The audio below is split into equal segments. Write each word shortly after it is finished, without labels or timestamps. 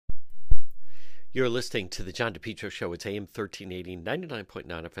You're listening to the John DePietro Show. It's AM 1380, 99.9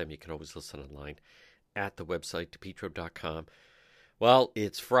 FM. You can always listen online at the website, depetro.com. Well,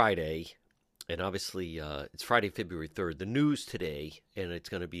 it's Friday, and obviously it's Friday, February 3rd. The news today, and it's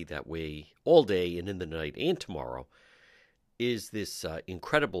going to be that way all day and in the night and tomorrow, is this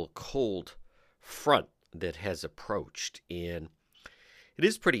incredible cold front that has approached. And it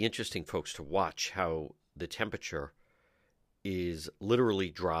is pretty interesting, folks, to watch how the temperature is literally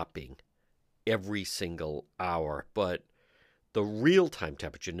dropping every single hour. But the real-time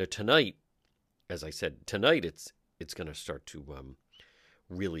temperature, now tonight, as I said, tonight it's going to start to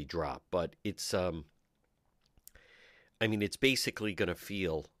really drop. But it's, it's basically going to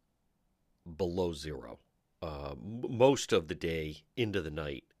feel below zero most of the day into the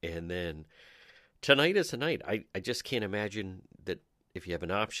night. And then tonight is the night. I just can't imagine that if you have an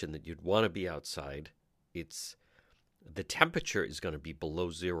option that you'd want to be outside. The temperature is going to be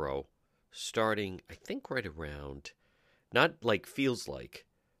below zero starting, I think, right around, not like feels like,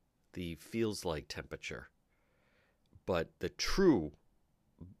 the feels like temperature, but the true,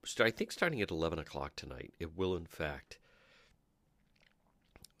 I think starting at 11 o'clock tonight, it will in fact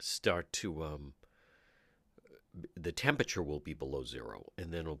start to, the temperature will be below zero,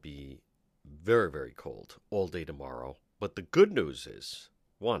 and then it'll be very, very cold all day tomorrow. But the good news is,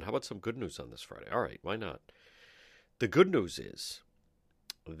 how about some good news on this Friday? All right, why not? The good news is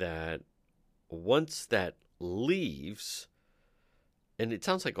that once that leaves, and it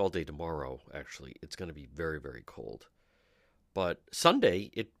sounds like all day tomorrow, actually, it's going to be very, very cold. But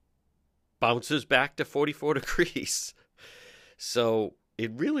Sunday, it bounces back to 44 degrees. So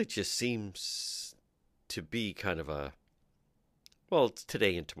it really just seems to be kind of it's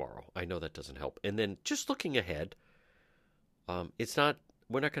today and tomorrow. I know that doesn't help. And then just looking ahead, we're not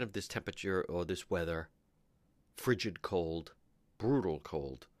going to have this temperature or this weather, frigid cold, brutal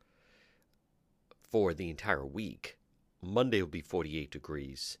cold, for the entire week. Monday will be 48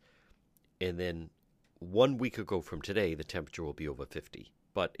 degrees. And then 1 week ago from today, the temperature will be over 50.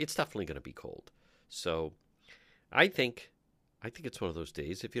 But it's definitely going to be cold. So I think it's one of those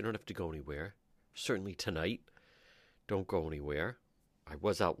days, if you don't have to go anywhere, certainly tonight, don't go anywhere. I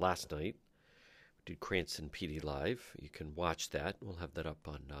was out last night. We did Cranston PD Live. You can watch that. We'll have that up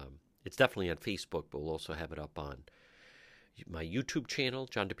on, it's definitely on Facebook, but we'll also have it up on my YouTube channel,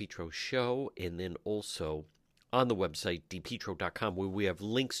 John DePietro Show, and then also on the website, depetro.com, where we have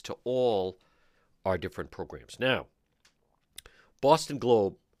links to all our different programs. Now, Boston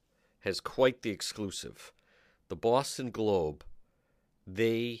Globe has quite the exclusive. The Boston Globe,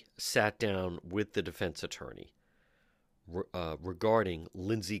 they sat down with the defense attorney regarding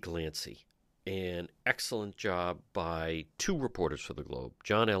Lindsay Glancy. An excellent job by two reporters for the Globe,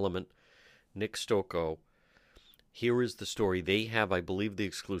 John Element, Nick Stocco. Here is the story. They have, I believe, the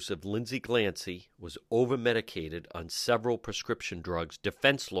exclusive. Lindsay Glancy was over-medicated on several prescription drugs,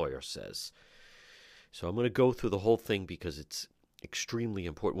 defense lawyer says. So I'm going to go through the whole thing because it's extremely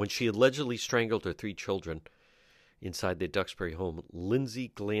important. When she allegedly strangled her three children inside their Duxbury home,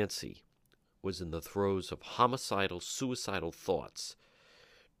 Lindsay Glancy was in the throes of homicidal, suicidal thoughts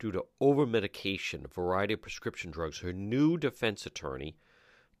due to over-medication, a variety of prescription drugs. Her new defense attorney,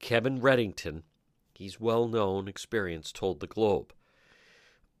 Kevin Reddington, he's well-known, experienced, told the Globe.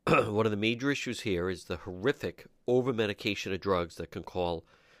 One of the major issues here is the horrific over-medication of drugs that can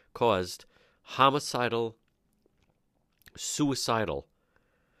caused homicidal, suicidal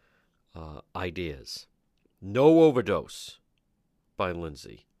ideas. No overdose by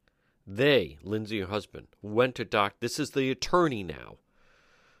Lindsay. Lindsay, her husband, went to this is the attorney now,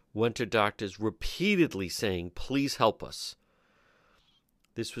 went to doctors repeatedly saying, please help us.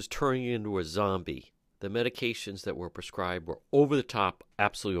 This was turning into a zombie. The medications that were prescribed were over the top,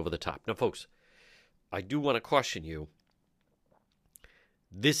 absolutely over the top. Now, folks, I do want to caution you.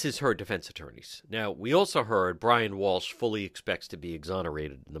 This is her defense attorneys. Now, we also heard Brian Walsh fully expects to be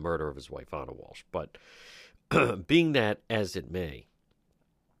exonerated in the murder of his wife, Anna Walsh. But being that as it may,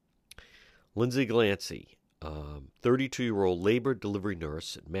 Lindsay Glancy, 32-year-old labor delivery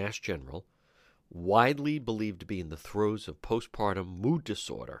nurse at Mass General, widely believed to be in the throes of postpartum mood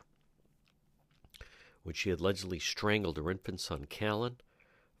disorder when she allegedly strangled her infant son, Callan,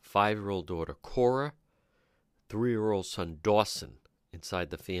 5-year-old daughter, Cora, 3-year-old son, Dawson,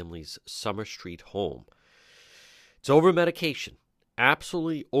 inside the family's Summer Street home. It's over-medication,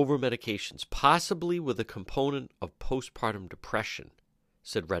 absolutely over-medications, possibly with a component of postpartum depression,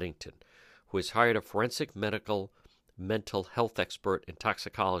 said Reddington, who has hired a forensic mental health expert and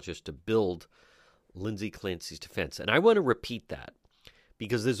toxicologist to build Lindsay Glancy's defense. And I want to repeat that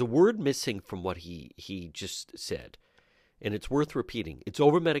because there's a word missing from what he just said. and it's worth repeating. It's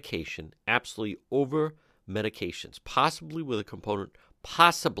over-medication, absolutely over-medications, possibly with a component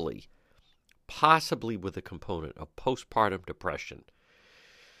of postpartum depression.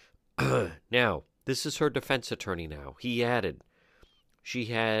 Now, this is her defense attorney now. He added, she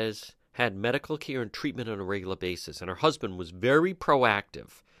has had medical care and treatment on a regular basis, and her husband was very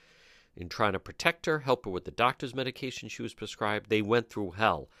proactive in trying to protect her, help her with the doctor's medication she was prescribed. They went through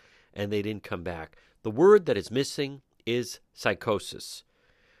hell, and they didn't come back. The word that is missing is psychosis.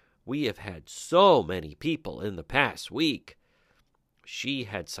 We have had so many people in the past week. She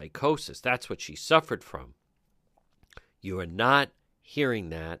had psychosis. That's what she suffered from. You are not hearing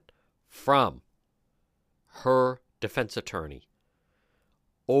that from her defense attorney.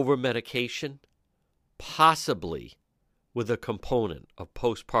 Over-medication, possibly with a component of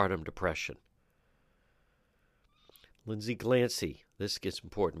postpartum depression. Lindsay Glancy, this gets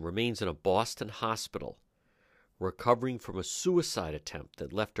important, remains in a Boston hospital recovering from a suicide attempt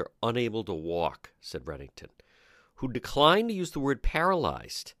that left her unable to walk, said Reddington, who declined to use the word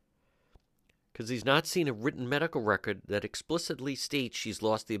paralyzed because he's not seen a written medical record that explicitly states she's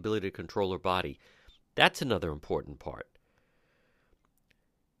lost the ability to control her body. That's another important part.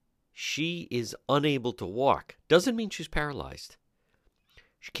 She is unable to walk. Doesn't mean she's paralyzed.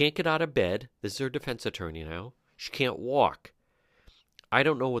 She can't get out of bed. This is her defense attorney now. She can't walk. I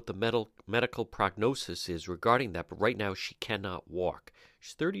don't know what the medical prognosis is regarding that, but right now she cannot walk.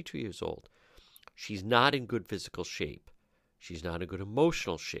 She's 32 years old. She's not in good physical shape. She's not in good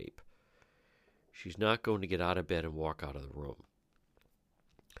emotional shape. She's not going to get out of bed and walk out of the room.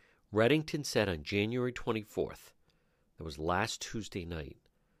 Reddington said on January 24th, that was last Tuesday night,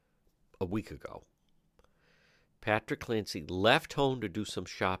 a week ago, Patrick Clancy left home to do some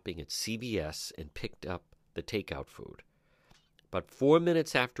shopping at CVS and picked up the takeout food. About 4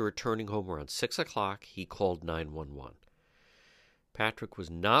 minutes after returning home around 6 o'clock, he called 911. Patrick was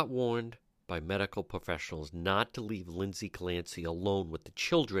not warned by medical professionals not to leave Lindsay Clancy alone with the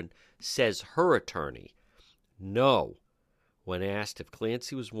children, says her attorney. No, when asked if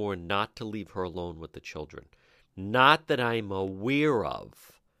Clancy was warned not to leave her alone with the children. Not that I'm aware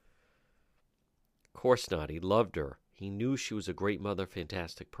of. Of course not. He loved her. He knew she was a great mother,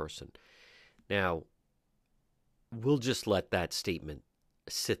 fantastic person. Now, we'll just let that statement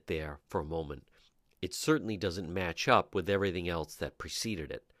sit there for a moment. It certainly doesn't match up with everything else that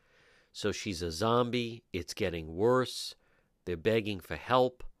preceded it. So she's a zombie. It's getting worse. They're begging for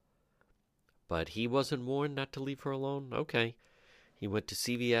help. But he wasn't warned not to leave her alone? Okay. He went to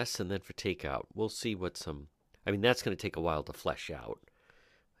CVS and then for takeout. We'll see what that's going to take a while to flesh out.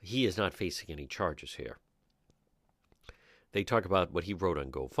 He is not facing any charges here. They talk about what he wrote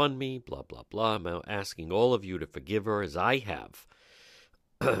on GoFundMe, blah, blah, blah. I'm asking all of you to forgive her as I have.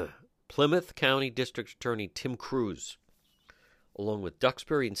 Plymouth County District Attorney Tim Cruz, along with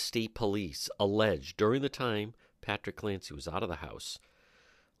Duxbury and State Police, alleged during the time Patrick Clancy was out of the house,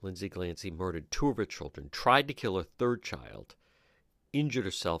 Lindsay Clancy murdered 2 of her children, tried to kill her 3rd child, injured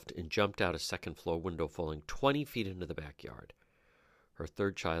herself, and jumped out a second-floor window, falling 20 feet into the backyard. Her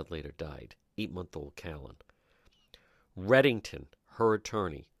 3rd child later died, 8-month-old Callan. Reddington, her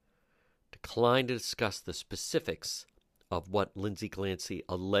attorney, declined to discuss the specifics of what Lindsay Clancy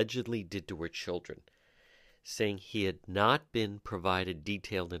allegedly did to her children, saying he had not been provided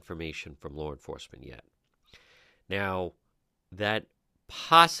detailed information from law enforcement yet. Now, that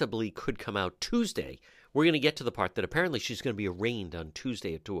possibly could come out Tuesday. We're going to get to the part that apparently she's going to be arraigned on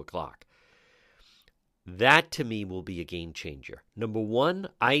Tuesday at 2 o'clock. That, to me, will be a game changer. Number one,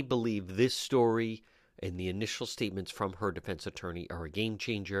 I believe this story and the initial statements from her defense attorney are a game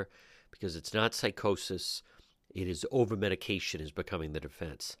changer because it's not psychosis. It is over-medication is becoming the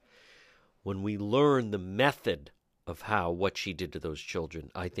defense. When we learn the method of what she did to those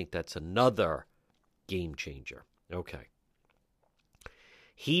children, I think that's another game changer. Okay.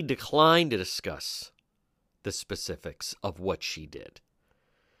 He declined to discuss the specifics of what she did.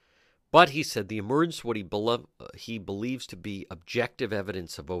 But he said the emergence of what he believes to be objective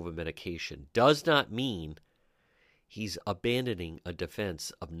evidence of over-medication does not mean he's abandoning a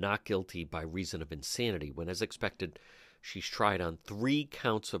defense of not guilty by reason of insanity when, as expected, she's tried on 3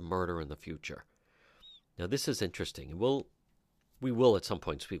 counts of murder in the future. Now, this is interesting, and we will at some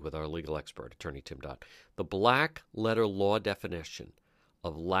point speak with our legal expert, Attorney Tim Dodd. The black letter law definition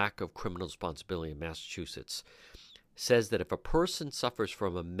of lack of criminal responsibility in Massachusetts says that if a person suffers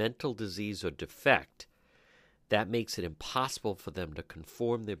from a mental disease or defect, that makes it impossible for them to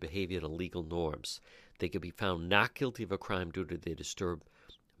conform their behavior to legal norms. They can be found not guilty of a crime due to their disturbed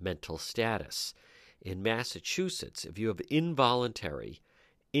mental status. In Massachusetts, if you have involuntary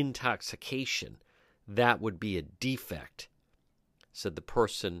intoxication, that would be a defect said the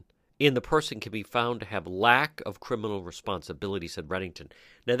person can be found to have lack of criminal responsibility, said Reddington.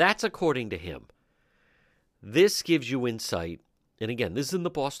 Now, that's according to him. This gives you insight, and again, this is in the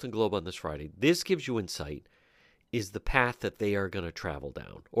Boston Globe on this Friday. This gives you insight is the path that they are going to travel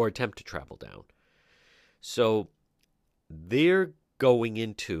down or attempt to travel down. So they're going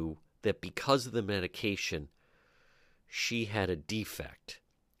into that because of the medication, she had a defect.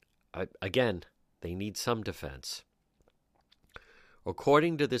 Again, they need some defense.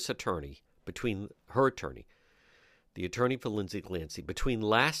 According to this attorney, the attorney for Lindsay Glancy, between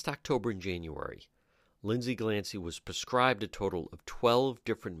last October and January, Lindsay Glancy was prescribed a total of 12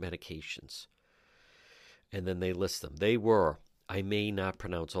 different medications. And then they list them. They were, I may not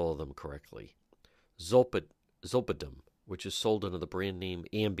pronounce all of them correctly, Zolpidem, which is sold under the brand name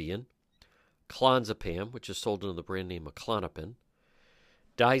Ambien, Clonazepam, which is sold under the brand name Klonopin,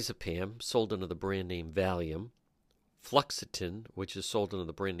 Diazepam, sold under the brand name Valium, Fluoxetine, which is sold under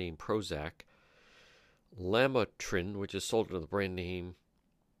the brand name Prozac, Lamotrigine, which is sold under the brand name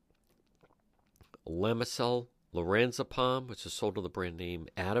Lamisil, Lorazepam, which is sold under the brand name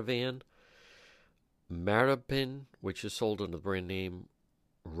Ativan, Maribin, which is sold under the brand name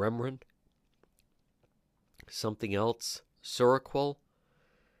Remeron, something else, Seroquel,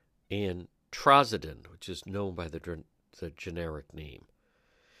 and Trazodone, which is known by the generic name.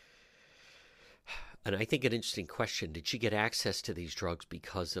 And I think an interesting question, did she get access to these drugs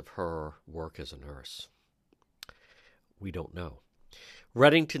because of her work as a nurse? We don't know.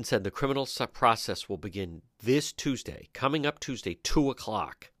 Reddington said the criminal process will begin this Tuesday, coming up Tuesday, 2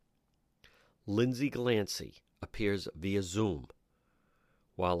 o'clock. Lindsay Glancy appears via Zoom,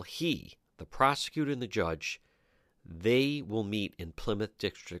 while he, the prosecutor and the judge, they will meet in Plymouth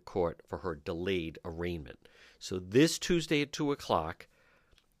District Court for her delayed arraignment. So this Tuesday at 2 o'clock,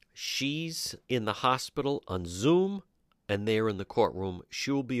 she's in the hospital on Zoom, and they're in the courtroom.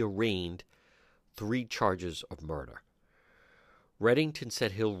 She will be arraigned 3 charges of murder. Reddington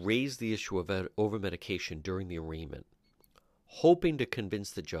said he'll raise the issue of over-medication during the arraignment, hoping to convince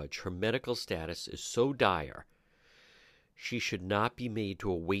the judge her medical status is so dire she should not be made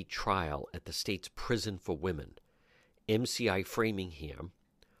to await trial at the state's prison for women, MCI Framingham,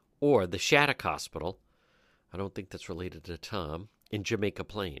 or the Shattuck Hospital, I don't think that's related to Tom, in Jamaica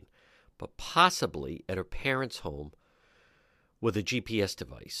Plain, but possibly at her parents' home with a GPS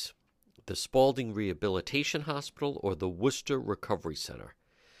device, the Spaulding Rehabilitation Hospital, or the Worcester Recovery Center.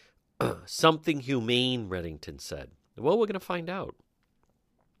 Something humane, Reddington said. Well, we're going to find out.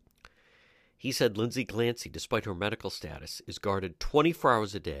 He said Lindsay Glancy, despite her medical status, is guarded 24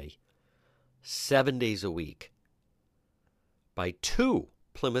 hours a day, 7 days a week, by 2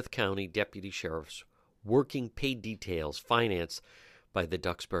 Plymouth County deputy sheriffs working paid details financed by the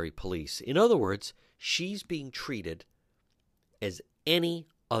Duxbury Police. In other words, she's being treated as any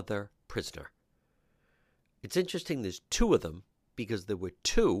other prisoner. It's interesting there's 2 of them because there were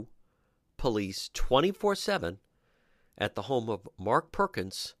 2 police 24/7 at the home of Mark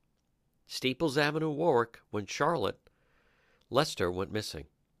Perkins, Staples Avenue, Warwick, when Charlotte Lester went missing.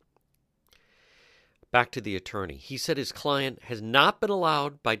 Back to the attorney. He said his client has not been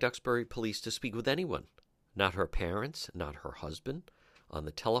allowed by Duxbury Police to speak with anyone, not her parents, not her husband, on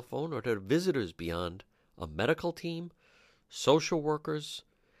the telephone, or to visitors beyond a medical team, social workers,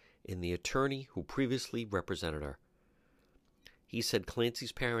 and the attorney who previously represented her. He said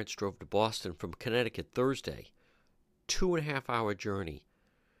Clancy's parents drove to Boston from Connecticut Thursday, 2.5-hour journey,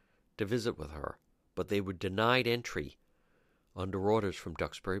 to visit with her, but they were denied entry under orders from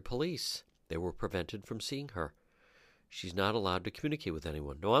Duxbury Police. They were prevented from seeing her. She's not allowed to communicate with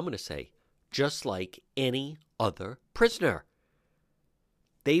anyone. No, I'm going to say, just like any other prisoner.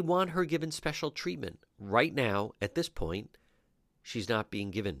 They want her given special treatment. Right now, at this point, she's not being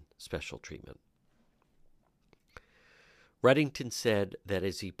given special treatment. Reddington said that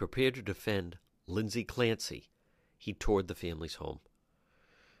as he prepared to defend Lindsay Glancy, he toured the family's home.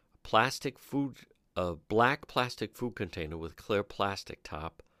 A black plastic food container with clear plastic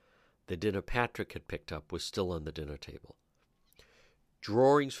top the dinner Patrick had picked up was still on the dinner table.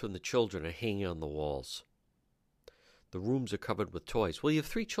 Drawings from the children are hanging on the walls. The rooms are covered with toys. Well, you have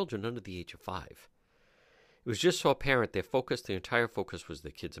 3 children under the age of 5. It was just so apparent their entire focus was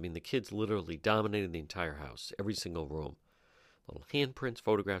the kids. I mean, the kids literally dominated the entire house, every single room. Little handprints,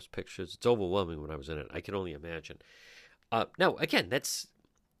 photographs, pictures. It's overwhelming when I was in it. I can only imagine. Now, again, that's...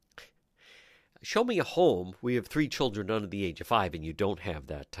 Show me a home where you have 3 children under the age of 5 and you don't have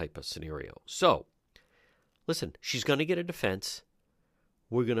that type of scenario. So, listen, she's going to get a defense.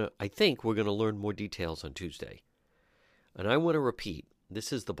 I think we're going to learn more details on Tuesday. And I want to repeat,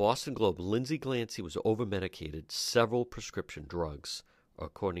 This is the Boston Globe. Lindsay Glancy was over-medicated, several prescription drugs,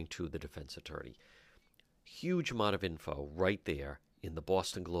 according to the defense attorney. Huge amount of info right there in the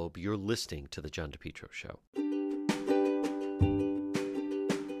Boston Globe. You're listening to The John DePetro Show.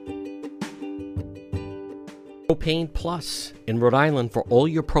 Propane Plus in Rhode Island for all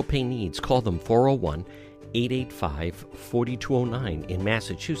your propane needs. Call them 401-885-4209. In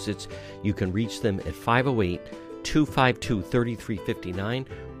Massachusetts, you can reach them at 508-252-3359.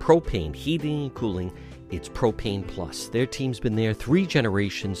 Propane, heating and cooling. It's Propane Plus. Their team's been there 3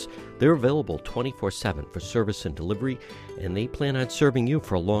 generations. They're available 24/7 for service and delivery, and they plan on serving you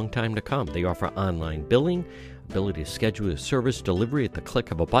for a long time to come. They offer online billing, ability to schedule a service delivery at the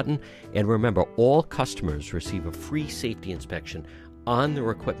click of a button, and remember, all customers receive a free safety inspection on their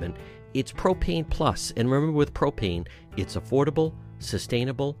equipment. It's Propane Plus, and remember, with propane, it's affordable,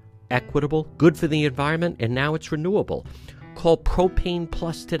 sustainable, equitable, good for the environment, and now it's renewable. Call Propane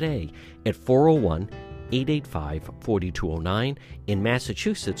Plus today at 401-885-4209. In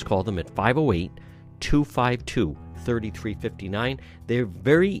Massachusetts, call them at 508-252-3359. They're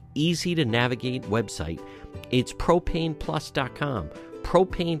very easy to navigate website. It's propaneplus.com.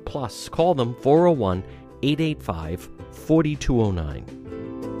 Propane Plus. Call them 401-885-4209.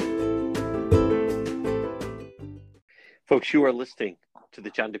 Folks, you are listening to the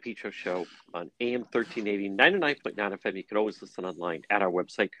John DePetro Show on AM 1380, 99.9 FM. You can always listen online at our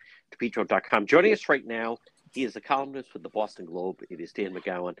website, DePetro.com. Joining us right now, he is a columnist with the Boston Globe. It is Dan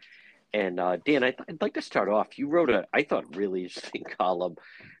McGowan. And Dan, I'd like to start off. You wrote I thought, really interesting column,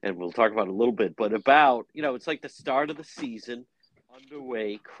 and we'll talk about it a little bit, but about, it's like the start of the season,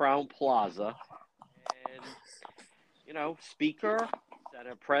 underway, Crown Plaza, and, Speaker,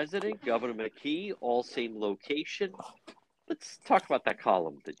 Senate President, Governor McKee, all same location. Let's talk about that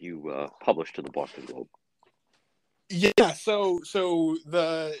column that you published in the Boston Globe. Yeah, so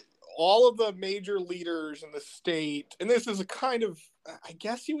all of the major leaders in the state, and this is a kind of, I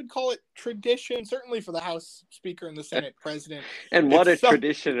guess you would call it tradition, certainly for the House Speaker and the Senate President. And what a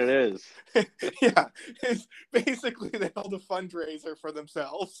tradition it is. Yeah, it's basically they hold a fundraiser for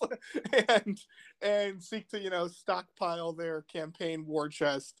themselves and seek to, stockpile their campaign war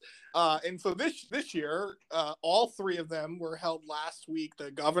chest. And so this year, all 3 of them were held last week.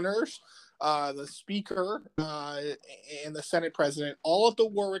 The governors, the Speaker, and the Senate President, all at the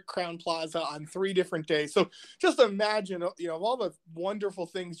Warwick Crown Plaza on 3 different days. So just imagine, of all the wonderful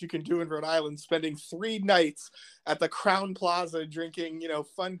things you can do in Rhode Island, spending 3 nights at the Crown Plaza, drinking,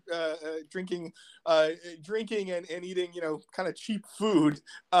 drinking and eating, kind of cheap food.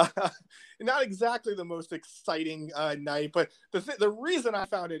 Not exactly the most exciting night, but the reason I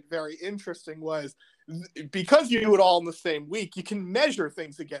found it very interesting was because you do it all in the same week, you can measure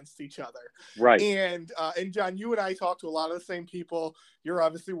things against each other. Right. And John, you and I talk to a lot of the same people. You're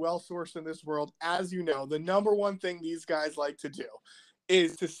obviously well-sourced in this world. As you know, the number one thing these guys like to do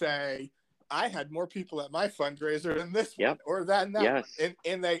is to say, I had more people at my fundraiser than this one or than that. Yes. One.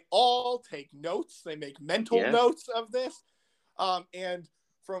 And they all take notes. They make mental notes of this. And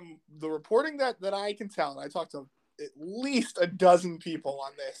from the reporting that I can tell, and I talked to at least a dozen people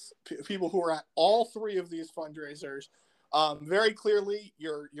on this, people who are at all 3 of these fundraisers. Very clearly,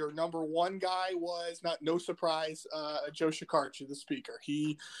 your number one guy was, no surprise, Joe Shekarchi, the Speaker.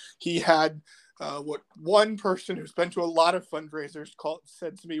 He had what one person who's been to a lot of fundraisers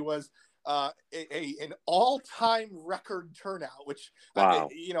said to me was an all-time record turnout, which wow.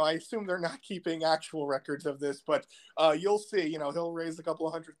 I assume they're not keeping actual records of this, but you'll see. He'll raise a couple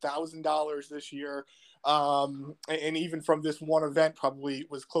of $100,000 this year. And even from this one event, probably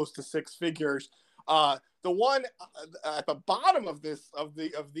was close to 6 figures. The one at the bottom of these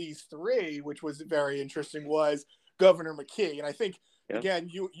 3, which was very interesting, was Governor McKee. And I think, again,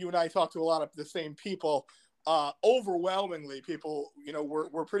 you and I talked to a lot of the same people. Overwhelmingly, people,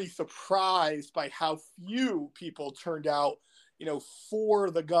 were pretty surprised by how few people turned out, for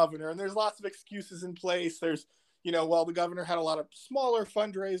the governor. And there's lots of excuses in place. There's, the governor had a lot of smaller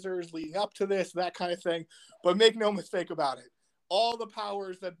fundraisers leading up to this, that kind of thing. But make no mistake about it, all the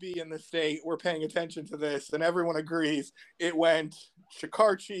powers that be in the state were paying attention to this, and everyone agrees it went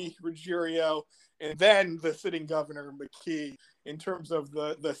Shekarchi, Ruggiero, and then the sitting governor, McKee, in terms of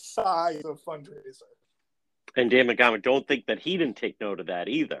the size of fundraiser. And Dan McGowan, don't think that he didn't take note of that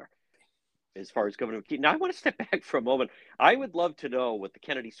either, as far as Governor McKee. Now, I want to step back for a moment. I would love to know what the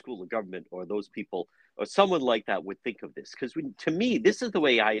Kennedy School of Government or those people or someone like that would think of this. Because to me, this is the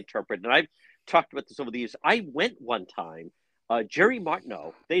way I interpret, and I've talked about this over the years. I went one time, Jerry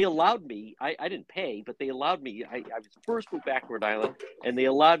Martineau, they allowed me, I didn't pay, but they allowed me, I was first moved back to Rhode Island, and they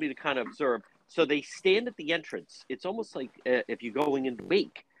allowed me to kind of observe So they stand at the entrance. It's almost like if you're going into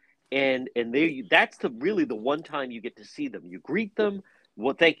wake, and that's really the one time you get to see them. You greet them.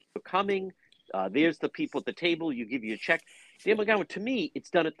 Well, thank you for coming. There's the people at the table. You give you a check. Dan McGowan, to me, it's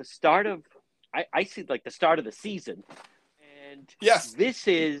done at the start of. I see like the start of the season, and yes, this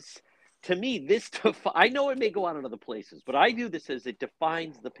is to me this. I know it may go on in other places, but I view this as it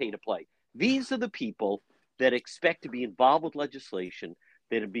defines the pay to play. These are the people that expect to be involved with legislation,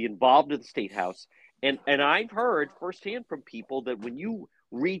 that be involved in the state house, and I've heard firsthand from people that when you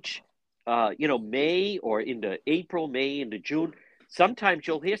reach, May or into April, May into June. Sometimes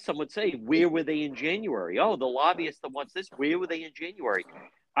you'll hear someone say, "Where were they in January?" Oh, the lobbyist that wants this. Where were they in January?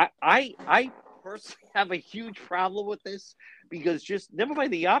 I personally have a huge problem with this because just never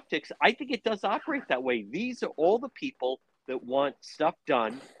mind the optics. I think it does operate that way. These are all the people that want stuff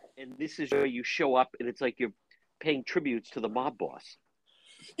done, and this is where you show up, and it's like you're paying tributes to the mob boss.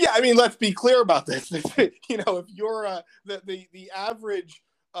 Yeah, I mean, let's be clear about this. If you're the average,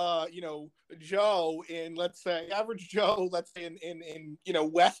 Joe in, let's say, in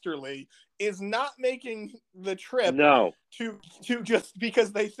Westerly is not making the trip to just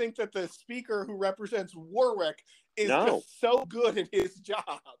because they think that the speaker who represents Warwick is just so good at his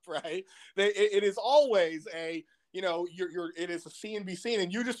job, right? It is always it is a seen be seen,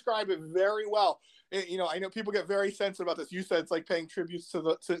 and you describe it very well. I know people get very sensitive about this. You said it's like paying tributes to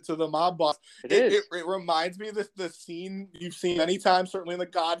the mob boss. It reminds me of the scene you've seen many times, certainly in the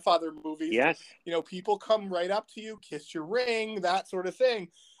Godfather movies. Yes. People come right up to you, kiss your ring, that sort of thing.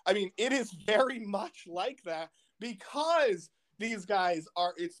 I mean, it is very much like that because these guys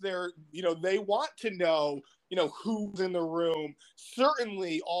they want to know, who's in the room.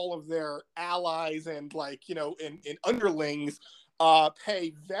 Certainly all of their allies and and underlings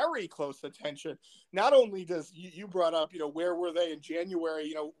pay very close attention. Not only does you brought up, where were they in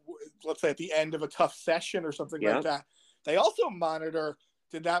January, let's say at the end of a tough session or something like that. They also monitor,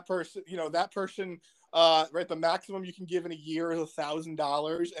 did that person, right, the maximum you can give in a year is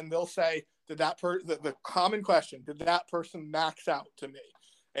 $1,000. And they'll say, did the common question, did that person max out to me?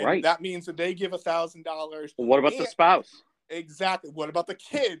 And that means that they give $1,000. Well, what about the spouse? Exactly. What about the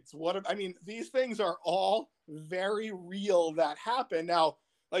kids? These things are all very real that happen. Now,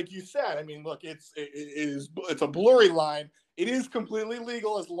 like you said, I mean, look, it's a blurry line. It is completely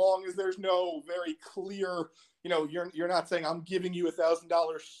legal as long as there's no very clear, you're not saying I'm giving you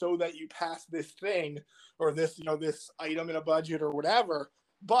 $1,000 so that you pass this thing or this, this item in a budget or whatever.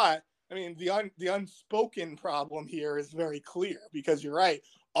 But I mean, the unspoken problem here is very clear because you're right.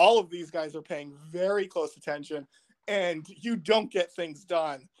 All of these guys are paying very close attention. And you don't get things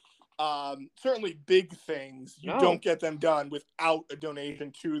done. Certainly big things, you don't get them done without a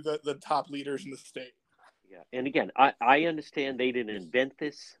donation to the top leaders in the state. Yeah. And again, I understand they didn't invent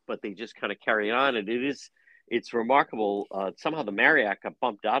this, but they just kind of carry on. And it's remarkable. Somehow the Marriott got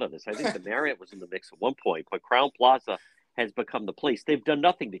bumped out of this. I think the Marriott was in the mix at one point, but Crowne Plaza has become the place. They've done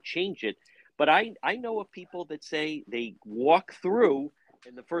nothing to change it. But I know of people that say they walk through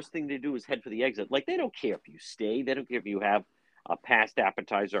and the first thing they do is head for the exit. Like, they don't care if you stay. They don't care if you have a past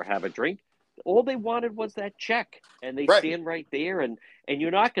appetizer or have a drink. All they wanted was that check. And they stand right there. And you're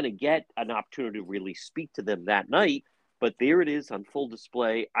not going to get an opportunity to really speak to them that night. But there it is on full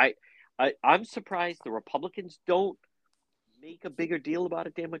display. I'm surprised the Republicans don't make a bigger deal about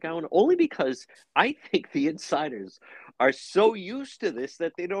it, Dan McGowan, only because I think the insiders are so used to this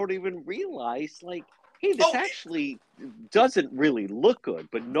that they don't even realize, like, hey, this actually doesn't really look good,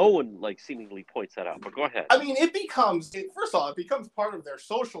 but no one seemingly points that out. But go ahead. I mean, it becomes part of their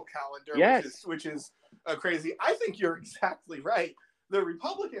social calendar, which is crazy. I think you're exactly right. The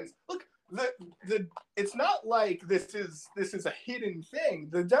Republicans, look, it's not like this is a hidden thing.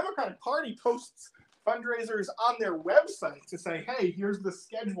 The Democratic Party posts fundraisers on their website to say, hey, here's the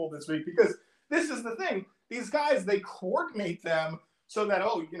schedule this week, because this is the thing. These guys, they coordinate them so that,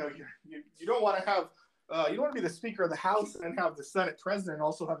 you don't want to have. You don't want to be the Speaker of the House and have the Senate President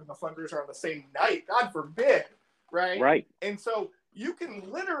also having a fundraiser on the same night. God forbid, right? Right. And so you can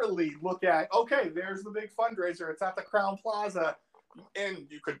literally look at, okay, there's the big fundraiser. It's at the Crowne Plaza, and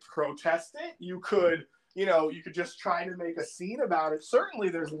you could protest it. You could, you could just try to make a scene about it. Certainly,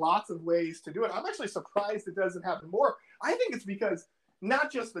 there's lots of ways to do it. I'm actually surprised it doesn't happen more. I think it's because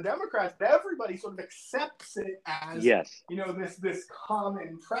not just the Democrats, but everybody sort of accepts it as, this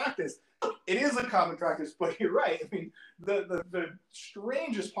common practice. It is a common practice, but you're right. I mean, the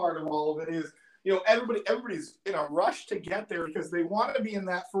strangest part of all of it is, everybody's in a rush to get there because they want to be in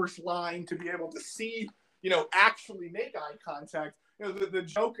that first line to be able to see, actually make eye contact. The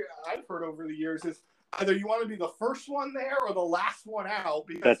joke I've heard over the years is, either you want to be the first one there or the last one out,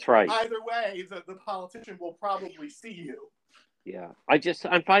 because That's right. either way, the politician will probably see you. Yeah.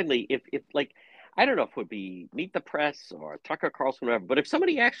 I'm finally, if like, I don't know if it would be Meet the Press or Tucker Carlson, or whatever, but if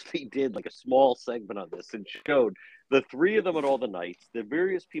somebody actually did like a small segment on this and showed the three of them at all the nights, the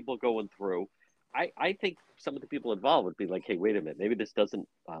various people going through, I think some of the people involved would be like, hey, wait a minute, maybe this doesn't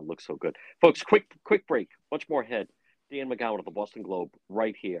look so good. Folks, quick break. Much more ahead. Dan McGowan of the Boston Globe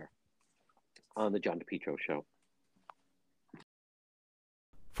right here on the John DePietro Show.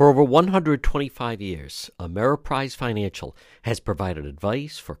 For over 125 years, Ameriprise Financial has provided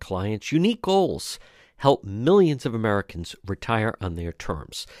advice for clients' unique goals, help millions of Americans retire on their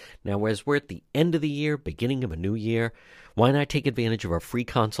terms. Now, as we're at the end of the year, beginning of a new year, why not take advantage of our free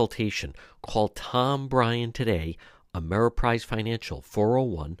consultation? Call Tom Bryan today, Ameriprise Financial,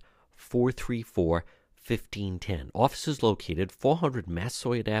 401-434-1510. Offices located 400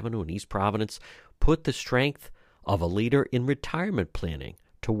 Massasoit Avenue in East Providence. Put the strength of a leader in retirement planning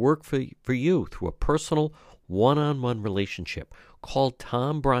to work for you through a personal one-on-one relationship. Call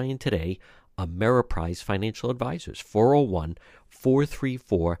Tom Bryan today, Ameriprise Financial Advisors,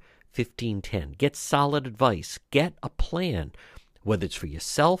 401-434-1510. Get solid advice. Get a plan, whether it's for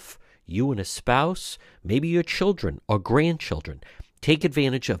yourself, you and a spouse, maybe your children or grandchildren. Take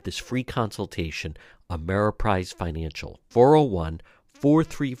advantage of this free consultation, Ameriprise Financial,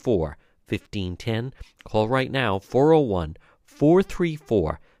 401-434-1510. Call right now,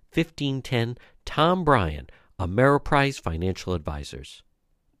 401-434-1510. Tom Bryan, Ameriprise Financial Advisors.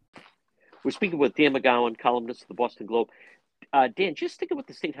 We're speaking with Dan McGowan, columnist of the Boston Globe. Dan, just sticking with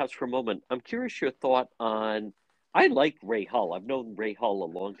the State House for a moment, I'm curious your thought on, I like Ray Hull. I've known Ray Hull a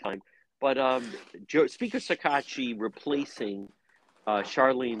long time, but Speaker Shekarchi replacing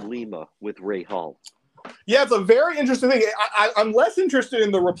Charlene Lima with Ray Hull. Yeah, it's a very interesting thing. I'm less interested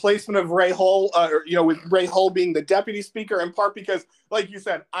in the replacement of Ray Hull, with Ray Hull being the deputy speaker, in part because, like you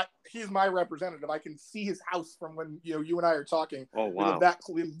said, he's my representative. I can see his house from when you and I are talking. Oh, wow.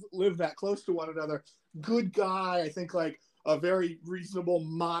 We live that close to one another. Good guy. I think like a very reasonable,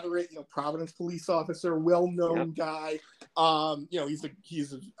 moderate, Providence police officer, well-known guy.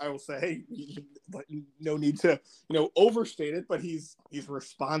 He's I will say, no need to, overstate it, but he's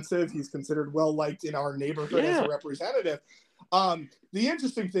responsive. He's considered well-liked in our neighborhood as a representative. The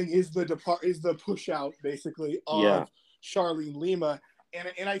interesting thing is the push out basically of Charlene Lima.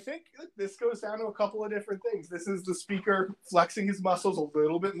 And I think this goes down to a couple of different things. This is the speaker flexing his muscles a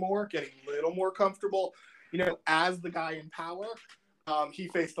little bit more, getting a little more comfortable, as the guy in power. He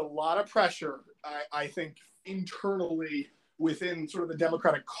faced a lot of pressure, I think, internally within sort of the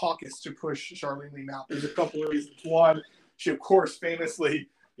Democratic caucus to push Charlene Lima out. There's a couple of reasons. One, she, of course, famously,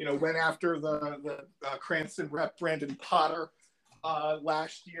 went after the Cranston rep Brandon Potter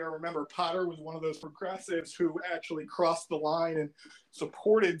last year. Remember, Potter was one of those progressives who actually crossed the line and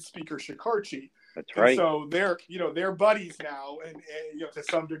supported Speaker Shekarchi. That's right. And so they're buddies now, and to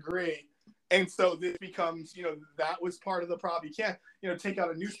some degree. And so this becomes, that was part of the problem. You can't, take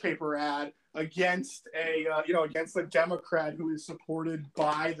out a newspaper ad against against a Democrat who is supported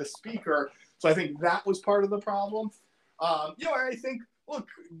by the speaker. So I think that was part of the problem. I think, look,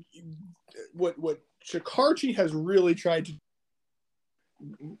 what Shekarchi has really tried to,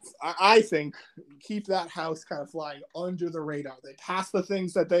 I think, keep that house kind of flying under the radar. They pass the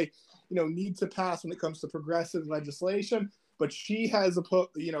things that they, need to pass when it comes to progressive legislation. But he has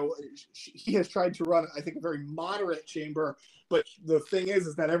tried to run, I think, a very moderate chamber. But the thing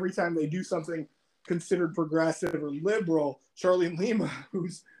is that every time they do something considered progressive or liberal, Charlene Lima, who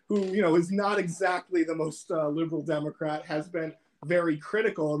is not exactly the most liberal Democrat, has been very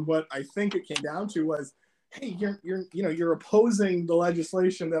critical. And what I think it came down to was, hey, you're opposing the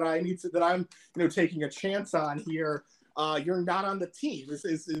legislation that I'm taking a chance on here. You're not on the team. This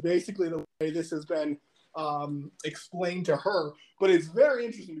is basically the way this has been explained to her. But it's very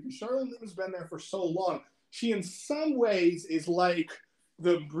interesting because Charlene Lima's been there for so long. She in some ways is like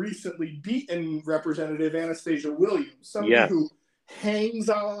the recently beaten representative Anastasia Williams, somebody who hangs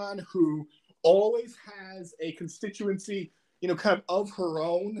on, who always has a constituency, kind of her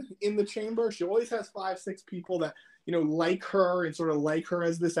own in the chamber. She always has 5-6 people that, like her and sort of like her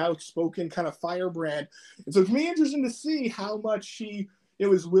as this outspoken kind of firebrand. And so it's me interesting to see how much she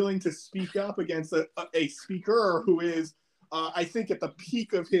is willing to speak up against a speaker who is, I think, at the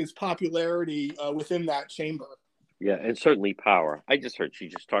peak of his popularity within that chamber. Yeah, and certainly power. I just heard she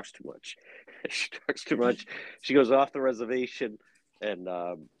just talks too much. She talks too much. She goes off the reservation, and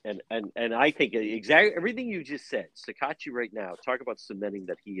I think exactly everything you just said. Shekarchi right now, talk about cementing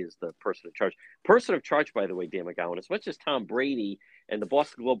that he is the person in charge. Person of charge, by the way, Dan McGowan, as much as Tom Brady and the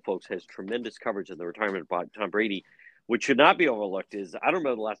Boston Globe folks has tremendous coverage of the retirement of Tom Brady, which should not be overlooked. Is I don't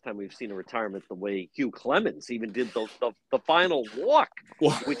know the last time we've seen a retirement the way Hugh Clemens even did the final walk,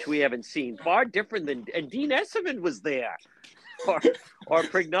 which we haven't seen. Far different than, and Dean Esserman was there. Or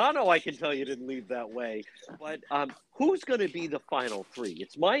Prignano, I can tell you, didn't leave that way. But who's going to be the final three?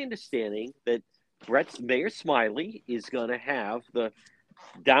 It's my understanding that Mayor Smiley is going to have the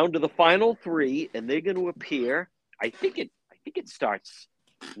down to the final three, and they're going to appear. I think it starts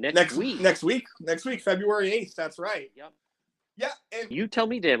next week. Next week, February 8th. That's right. Yep. Yeah. And you tell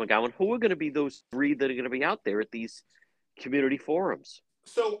me, Dan McGowan, who are going to be those three that are going to be out there at these community forums?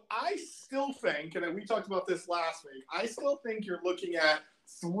 So I still think, and we talked about this last week, I still think you're looking at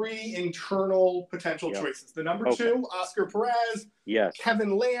three internal potential choices. The number two, Oscar Perez, yes,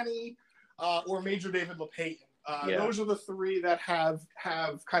 Kevin Lanny, or Major David LePayton. Those are the three that have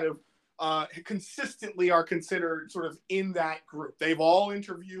kind of consistently are considered sort of in that group. They've all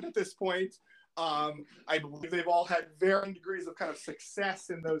interviewed at this point. I believe they've all had varying degrees of kind of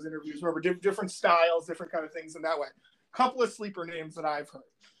success in those interviews. Remember, different styles, different kind of things in that way. Couple of sleeper names that I've heard.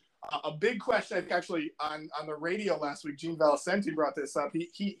 A big question, I think, actually on the radio last week, Gene Valicenti brought this up.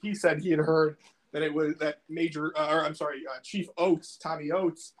 He said he had heard that it was that Chief Oates, Tommy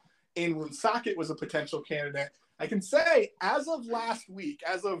Oates, in Woonsocket was a potential candidate. I can say, as of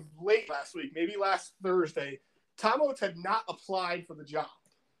late last week, maybe last Thursday, Tom Oates had not applied for the job.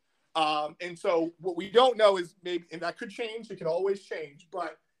 And so what we don't know is maybe, and that could change, it can always change,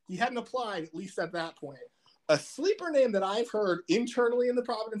 but he hadn't applied, at least at that point. A sleeper name that I've heard internally in the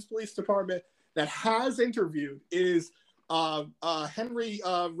Providence Police Department that has interviewed is Henry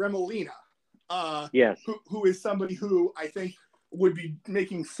Remolina, yes, who is somebody who I think would be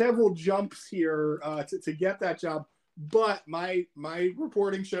making several jumps here to get that job. But my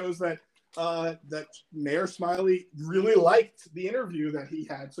reporting shows that Mayor Smiley really liked the interview that he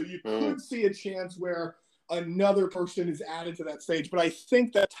had. So you could see a chance where another person is added to that stage. But I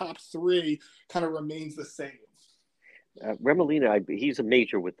think that top three kind of remains the same. Remolina, he's a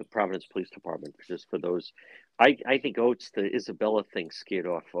major with the Providence Police Department. Just for those, I think Oates, the Isabella thing scared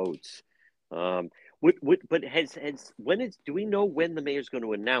off Oates. But do we know when the mayor's going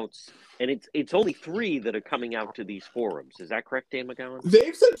to announce? And it's only three that are coming out to these forums. Is that correct, Dan McGowan?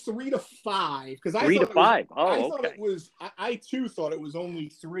 They've said 3 to 5 because I too thought it was only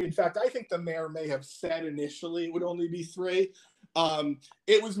 3. In fact, I think the mayor may have said initially it would only be 3.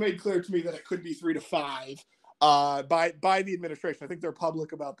 It was made clear to me that it could be 3 to 5 by the administration. I think they're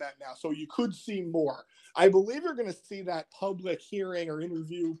public about that now, so you could see more. I believe you're going to see that public hearing or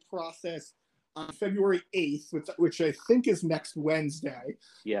interview process on February 8th, which I think is next Wednesday.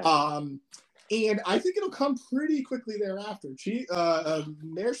 Yeah. And I think it'll come pretty quickly thereafter.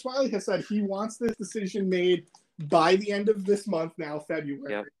 Mayor Smiley has said he wants this decision made by the end of this month now,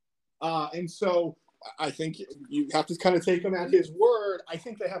 February. Yeah. And so I think you have to kind of take him at his word. I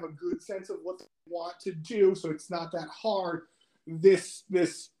think they have a good sense of what they want to do, so it's not that hard. This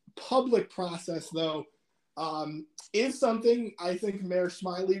public process, though, is something I think Mayor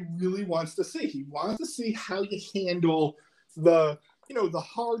Smiley really wants to see. He wants to see how you handle the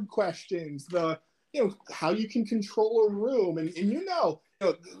hard questions, how you can control a room. And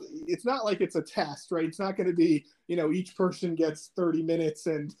it's not like it's a test, right? It's not going to be, each person gets 30 minutes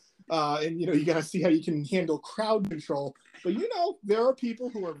and you got to see how you can handle crowd control. But, there are people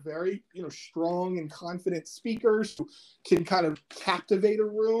who are very, strong and confident speakers who can kind of captivate a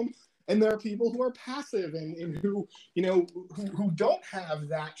room. And there are people who are passive and who don't have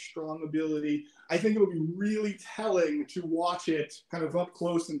that strong ability. I think it'll be really telling to watch it kind of up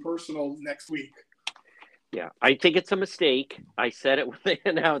close and personal next week. Yeah, I think it's a mistake. I said it when they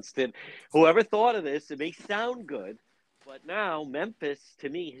announced it. Whoever thought of this, it may sound good, but now Memphis, to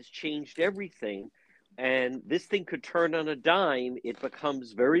me, has changed everything. And this thing could turn on a dime. It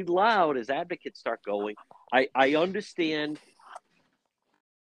becomes very loud as advocates start going. I understand.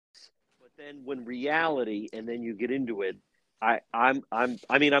 Then when reality, and then you get into it, I'm going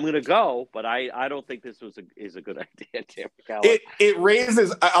to go, but I don't think this is a good idea, Tim. It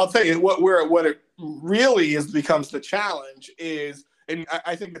raises. I'll tell you what it really becomes the challenge is, and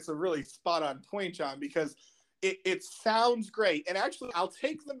I think it's a really spot on point, John, because it sounds great, and actually I'll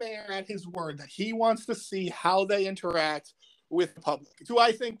take the mayor at his word that he wants to see how they interact with the public. Do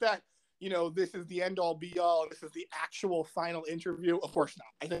I think that this is the end-all, be-all, and this is the actual final interview? Of course not.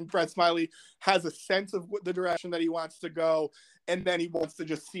 I think Brett Smiley has a sense of the direction that he wants to go, and then he wants to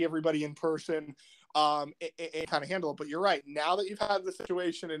just see everybody in person and kind of handle it. But you're right. Now that you've had the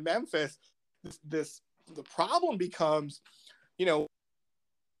situation in Memphis, the problem becomes,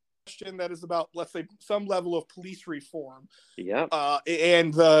 election that is about, let's say, some level of police reform. Yeah.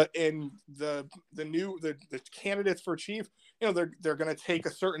 And the candidates for chief, they're going to take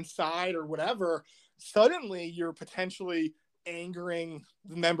a certain side or whatever. Suddenly, you're potentially angering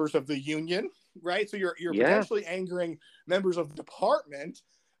the members of the union, right? So you're potentially angering members of the department.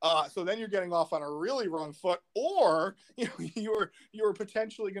 So then you're getting off on a really wrong foot, or you're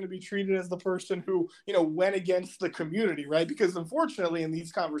potentially going to be treated as the person who went against the community, right? Because unfortunately, in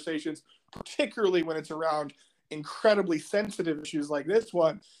these conversations, particularly when it's around incredibly sensitive issues like this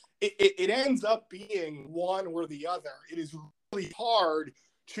one, it ends up being one or the other. It is really hard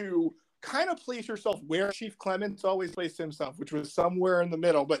to kind of place yourself where Chief Clements always placed himself, which was somewhere in the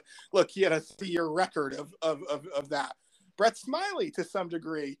middle. But look, he had a 3-year record of that. Brett Smiley, to some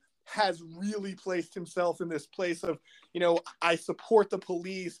degree, has really placed himself in this place of, I support the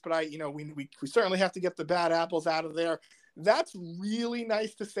police, but we certainly have to get the bad apples out of there. That's really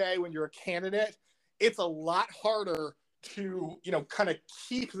nice to say when you're a candidate. It's a lot harder to, kind of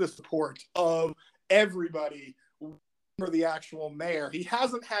keep the support of everybody for the actual mayor. He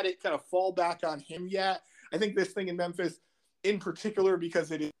hasn't had it kind of fall back on him yet. I think this thing in Memphis, in particular,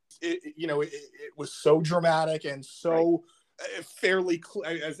 because it was so dramatic and so fairly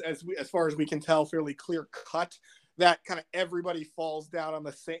as far as we can tell, fairly clear cut, that kind of everybody falls down on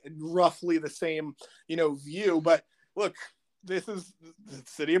roughly the same view. But look, this is the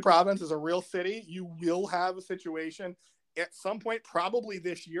city of Providence is a real city. You will have a situation at some point, probably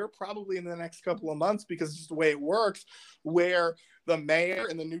this year, probably in the next couple of months, because it's just the way it works, where the mayor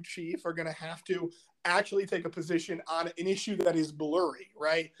and the new chief are going to have to actually take a position on an issue that is blurry,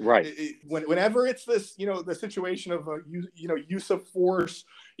 right? Right. Whenever it's this, the situation of use of force,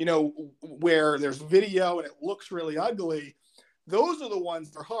 where there's video and it looks really ugly, those are the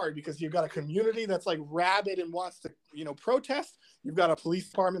ones that are hard, because you've got a community that's like rabid and wants to, protest. You've got a police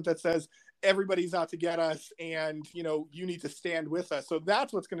department that says everybody's out to get us, and you need to stand with us. So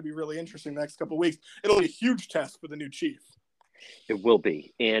that's what's going to be really interesting the next couple of weeks. It'll be a huge test for the new chief. It will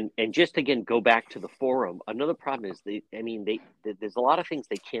be. And just again, go back to the forum. Another problem is there's a lot of things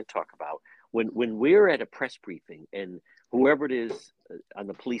they can't talk about. When we're at a press briefing, and whoever it is on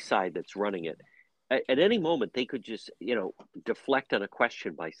the police side that's running it, at any moment they could just, deflect on a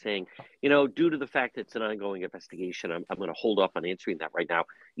question by saying, due to the fact that it's an ongoing investigation, I'm going to hold off on answering that right now.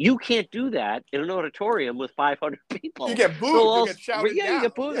 You can't do that in an auditorium with 500 people. You get booed. You get shouted down. You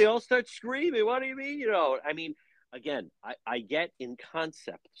get booed. Yeah. They all start screaming. What do you mean? Again, I get in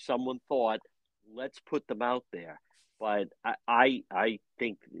concept, someone thought, let's put them out there. But I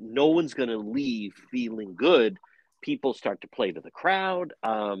think no one's going to leave feeling good. People start to play to the crowd.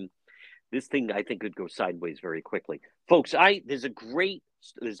 This thing, I think, could go sideways very quickly. Folks, there's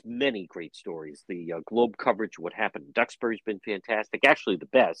many great stories. The Globe coverage of what happened in Duxbury's been fantastic, actually the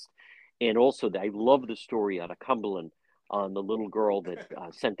best. And also, I love the story out of Cumberland on the little girl that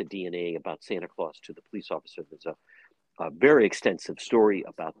sent the DNA about Santa Claus to the police officer. There's a very extensive story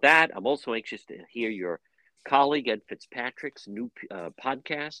about that. I'm also anxious to hear your colleague, Ed Fitzpatrick's new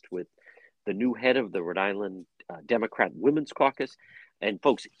podcast with the new head of the Rhode Island Democrat Women's Caucus. And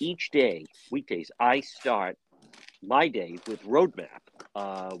folks, each day, weekdays, I start my day with Roadmap,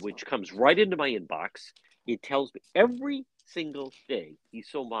 which comes right into my inbox. It tells me every single day. He's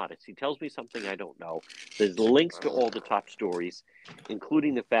so modest. He tells me something I don't know. There's links to all the top stories,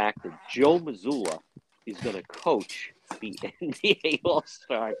 including the fact that Joe Mazzulla is going to coach the NBA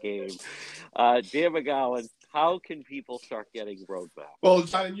All-Star game. Dan McGowan, how can people start getting Roadmap? Well,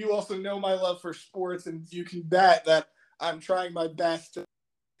 John, you also know my love for sports, and you can bet that I'm trying my best to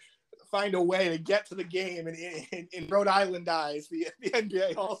find a way to get to the game in Rhode Island eyes, the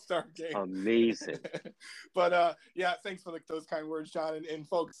NBA All-Star game. Amazing. But thanks for those kind words, John. And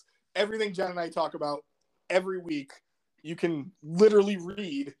folks, everything John and I talk about every week, you can literally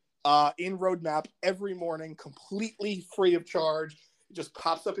read in Roadmap every morning, completely free of charge. It just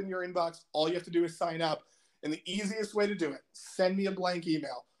pops up in your inbox. All you have to do is sign up. And the easiest way to do it, send me a blank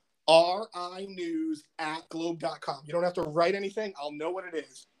email. rinews@globe.com. You don't have to write anything. I'll know what it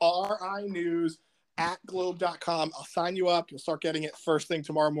is. rinews@globe.com. I'll sign you up. You'll start getting it first thing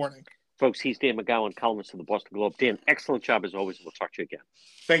tomorrow morning. Folks, he's Dan McGowan, columnist of the Boston Globe. Dan, excellent job as always. We'll talk to you again.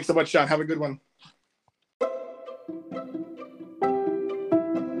 Thanks so much, John. Have a good one.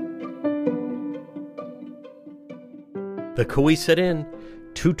 The Coesit Inn,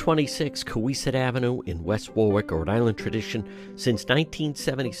 226 Coesit Avenue in West Warwick, a Rhode Island tradition since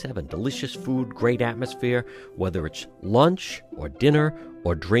 1977. Delicious food, great atmosphere, whether it's lunch or dinner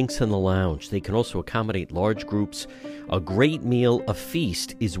or drinks in the lounge. They can also accommodate large groups. A great meal, a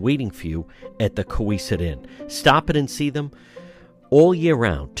feast, is waiting for you at the Coesit Inn. Stop it and see them. all year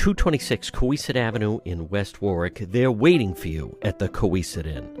round. 226 Coesit Avenue in West Warwick. They're waiting for you at the Coesit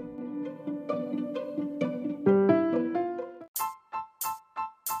Inn.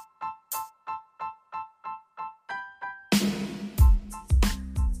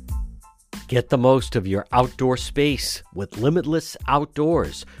 Get the most of your outdoor space with Limitless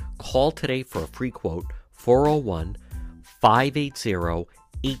Outdoors. Call today for a free quote,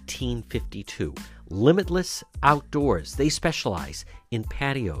 401-580-1852. Limitless Outdoors. They specialize in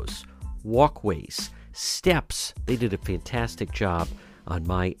patios, walkways, steps. They did a fantastic job on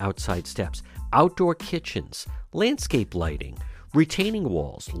my outside steps. Outdoor kitchens, landscape lighting, retaining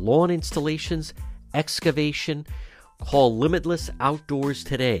walls, lawn installations, excavation. Call Limitless Outdoors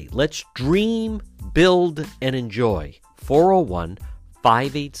today. Let's dream, build, and enjoy.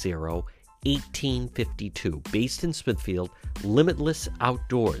 401-580-1852. Based in Smithfield, Limitless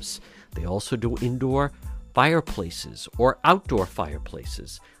Outdoors. They also do indoor fireplaces or outdoor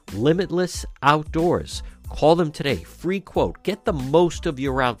fireplaces. Limitless Outdoors. Call them today. Free quote. Get the most of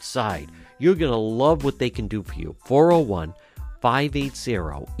your outside. You're going to love what they can do for you.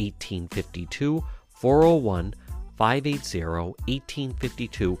 401-580-1852.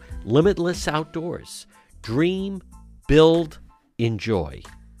 401-580-1852. Limitless Outdoors. Dream, build, enjoy.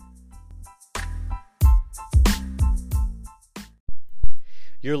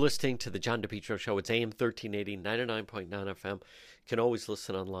 You're listening to the John DePietro Show. It's AM 1380, 99.9 FM. You can always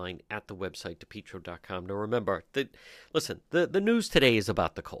listen online at the website, depetro.com. Now remember, the news today is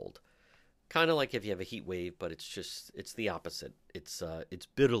about the cold. Kind of like if you have a heat wave, but it's the opposite. It's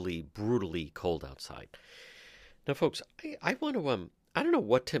bitterly, brutally cold outside. Now, folks, I want to I don't know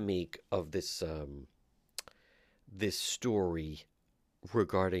what to make of this this story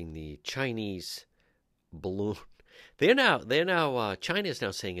regarding the Chinese balloon. China is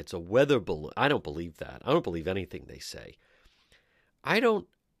now saying it's a weather balloon. I don't believe that. I don't believe anything they say.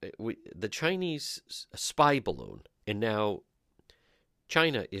 The Chinese spy balloon, and now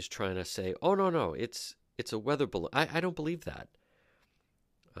China is trying to say, oh, no, it's a weather balloon. I don't believe that.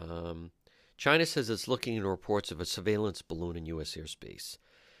 China says it's looking into reports of a surveillance balloon in U.S. airspace.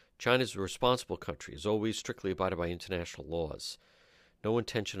 China's a responsible country, is always strictly abided by international laws. No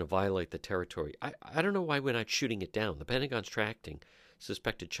intention to violate the territory. I don't know why we're not shooting it down. The Pentagon's tracking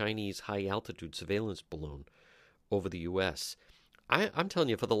suspected Chinese high-altitude surveillance balloon over the U.S. I'm telling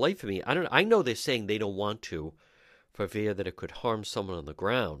you, for the life of me, I know they're saying they don't want to for fear that it could harm someone on the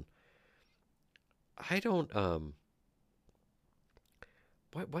ground. I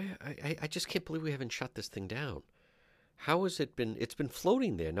just can't believe we haven't shut this thing down. How has it been? It's been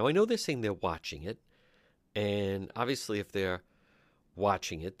floating there. Now, I know they're saying they're watching it. And obviously, if they're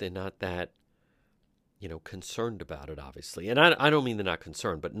watching it, they're not that, concerned about it, obviously. And I don't mean they're not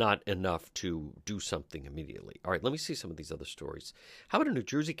concerned, but not enough to do something immediately. All right, let me see some of these other stories. How about a New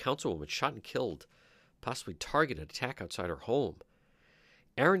Jersey councilwoman shot and killed, possibly targeted attack outside her home?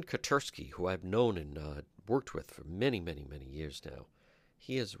 Aaron Kotursky, who I've known and worked with for many, many, many years now,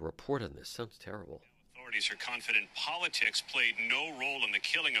 he has a report on this. Sounds terrible. Authorities are confident politics played no role in the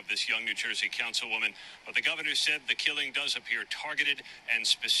killing of this young New Jersey councilwoman, but the governor said the killing does appear targeted and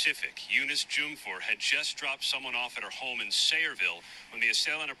specific. Eunice Jumfor had just dropped someone off at her home in Sayreville when the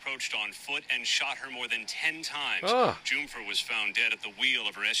assailant approached on foot and shot her more than 10 times. Jumfor was found dead at the wheel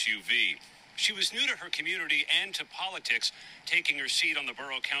of her SUV. She was new to her community and to politics, taking her seat on the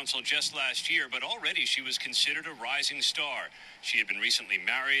borough council just last year, but already she was considered a rising star. She had been recently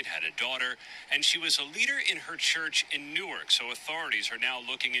married, had a daughter, and she was a leader in her church in Newark, so authorities are now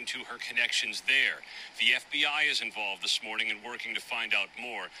looking into her connections there. The FBI is involved this morning and working to find out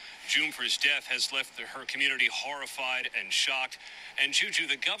more. Jumfor's death has left her community horrified and shocked. And Juju,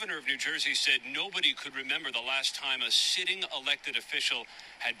 the governor of New Jersey, said nobody could remember the last time a sitting elected official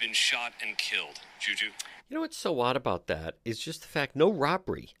had been shot and killed. Juju? You know what's so odd about that is just the fact, no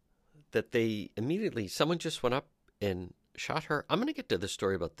robbery, that someone just went up and shot her. I'm going to get to the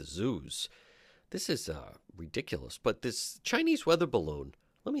story about the zoos. This is ridiculous. But this Chinese weather balloon,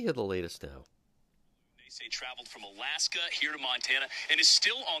 let me hear the latest now. Say traveled from Alaska here to Montana and is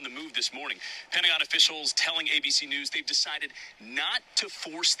still on the move this morning. Pentagon officials telling ABC News they've decided not to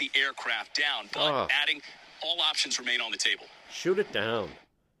force the aircraft down, but adding all options remain on the table. Shoot it down.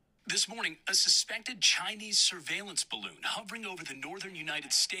 This morning, a suspected Chinese surveillance balloon hovering over the northern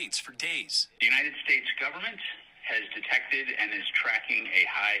United States for days. The United States government has detected and is tracking a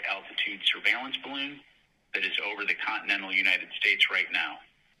high-altitude surveillance balloon that is over the continental United States right now.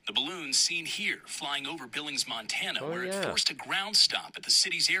 The balloon seen here, flying over Billings, Montana, where it forced a ground stop at the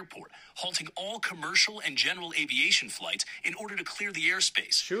city's airport, halting all commercial and general aviation flights in order to clear the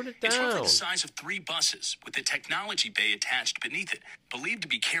airspace. Shoot it down. It's roughly the size of 3 buses, with a technology bay attached beneath it, believed to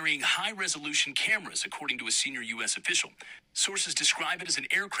be carrying high-resolution cameras, according to a senior U.S. official. Sources describe it as an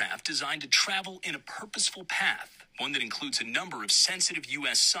aircraft designed to travel in a purposeful path, one that includes a number of sensitive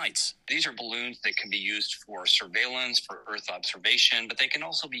U.S. sites. These are balloons that can be used for surveillance, for Earth observation, but they can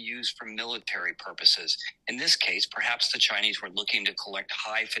also be used for military purposes. In this case, perhaps the Chinese were looking to collect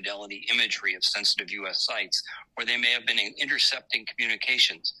high-fidelity imagery of sensitive U.S. sites where they may have been intercepting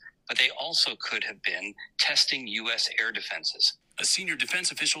communications, but they also could have been testing U.S. air defenses. A senior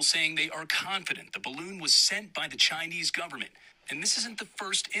defense official saying they are confident the balloon was sent by the Chinese government. And this isn't the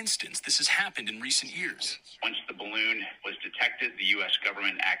first instance this has happened in recent years. Once the balloon was detected, the U.S.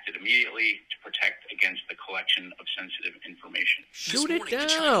 government acted immediately to protect against the collection of sensitive information. Shoot this it morning, down.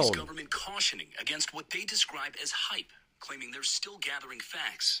 The Chinese government cautioning against what they describe as hype, claiming they're still gathering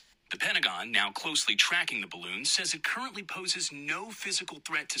facts. The Pentagon, now closely tracking the balloon, says it currently poses no physical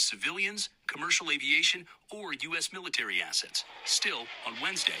threat to civilians, commercial aviation, or U.S. military assets. Still, on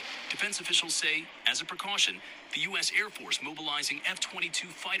Wednesday, defense officials say, as a precaution, the U.S. Air Force mobilizing F-22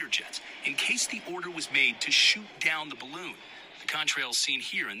 fighter jets in case the order was made to shoot down the balloon. The contrails seen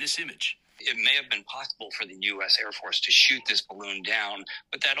here in this image. It may have been possible for the U.S. Air Force to shoot this balloon down,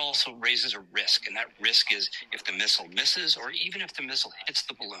 but that also raises a risk. And that risk is if the missile misses, or even if the missile hits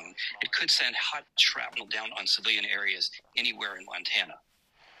the balloon, it could send hot shrapnel down on civilian areas anywhere in Montana.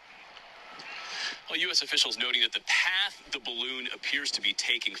 Well, U.S. officials noting that the path the balloon appears to be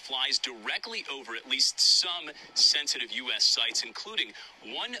taking flies directly over at least some sensitive U.S. sites, including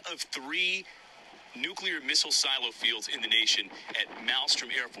one of 3 nuclear missile silo fields in the nation at Malmstrom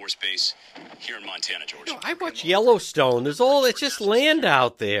Air Force Base here in Montana, Georgia. No, I watch Yellowstone. It's just land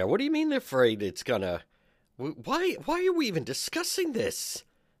out there. What do you mean they're afraid it's gonna? Why are we even discussing this?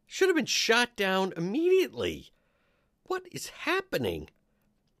 Should have been shot down immediately. What is happening?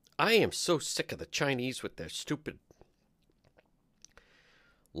 I am so sick of the Chinese with their stupid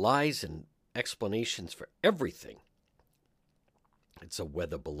lies and explanations for everything. It's a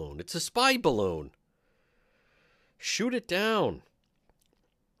weather balloon. It's a spy balloon. Shoot it down.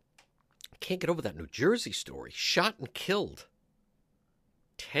 I can't get over that New Jersey story. Shot and killed.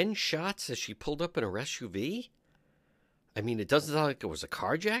 10 shots as she pulled up in her SUV? I mean, it doesn't sound like it was a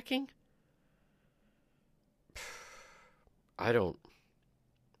carjacking? I don't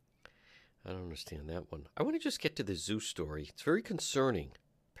understand that one. I want to just get to the zoo story. It's very concerning.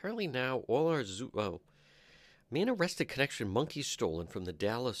 Apparently now all our zoo... man arrested connection monkeys stolen from the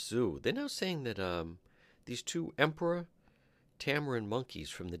Dallas Zoo. They're now saying that these 2 emperor tamarin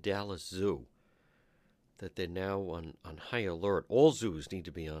monkeys from the Dallas Zoo, that they're now on high alert. All zoos need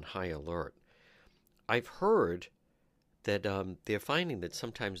to be on high alert. I've heard that they're finding that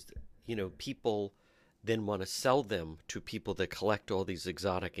sometimes, people then want to sell them to people that collect all these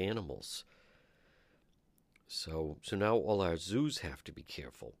exotic animals. So now all our zoos have to be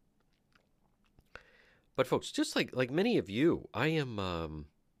careful. But folks, just like many of you, I am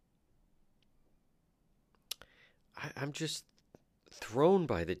I'm just thrown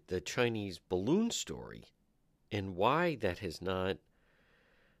by the Chinese balloon story and why that has not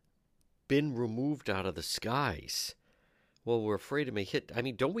been removed out of the skies. Well, we're afraid it may hit. I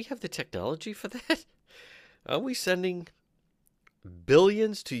mean, don't we have the technology for that? Are we sending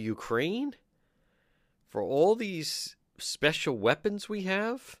billions to Ukraine for all these special weapons we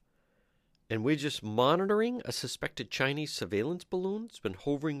have? And we're just monitoring a suspected Chinese surveillance balloon that's been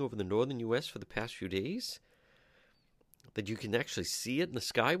hovering over the northern U.S. for the past few days? That you can actually see it in the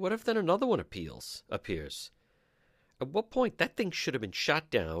sky? What if then another one appears? At what point? That thing should have been shot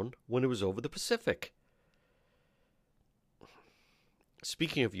down when it was over the Pacific.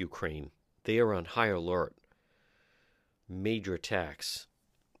 Speaking of Ukraine, they are on high alert. Major attacks.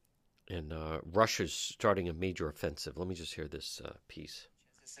 And Russia's starting a major offensive. Let me just hear this piece.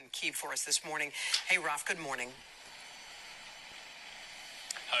 In Kyiv for us this morning. Hey, Raf, good morning.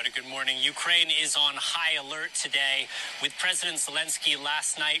 Howdy, good morning. Ukraine is on high alert today, with President Zelensky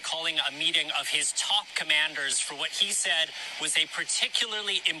last night calling a meeting of his top commanders for what he said was a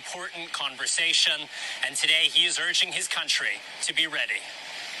particularly important conversation. And today he is urging his country to be ready.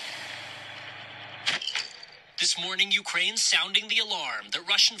 This morning, Ukraine sounding the alarm that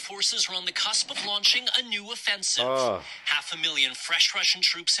Russian forces are on the cusp of launching a new offensive. 500,000 fresh Russian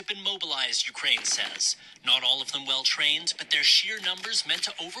troops have been mobilized, Ukraine says. Not all of them well-trained, but their sheer numbers meant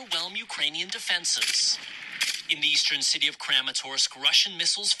to overwhelm Ukrainian defenses. In the eastern city of Kramatorsk, Russian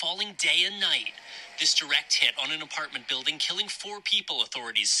missiles falling day and night. This direct hit on an apartment building, killing 4 people,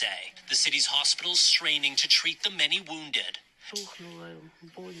 authorities say. The city's hospitals straining to treat the many wounded.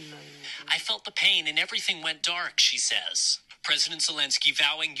 I felt the pain and everything went dark, she says. President Zelensky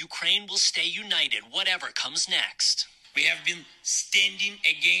vowing Ukraine will stay united, whatever comes next. We have been standing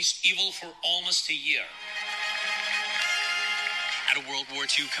against evil for almost a year. At a World War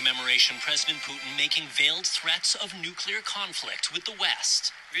II commemoration, President Putin making veiled threats of nuclear conflict with the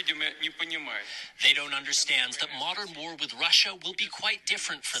West. They don't understand that modern war with Russia will be quite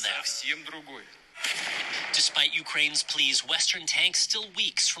different for them. Despite Ukraine's pleas, Western tanks still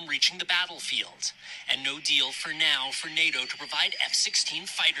weeks from reaching the battlefield. And no deal for now for NATO to provide F-16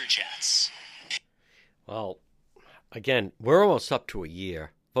 fighter jets. Well, again, we're almost up to a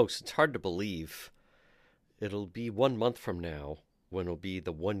year. Folks, it's hard to believe. It'll be 1 month from now when it'll be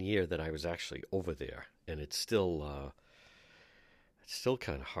the 1 year that I was actually over there. And it's still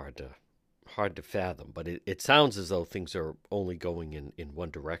kind of hard to fathom. But it sounds as though things are only going in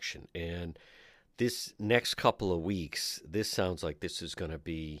one direction. And this next couple of weeks, this sounds like this is going to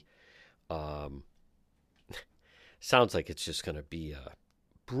be, sounds like it's just going to be a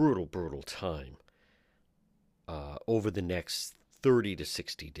brutal, brutal time over the next 30 to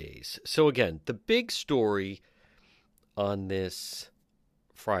 60 days. So again, the big story on this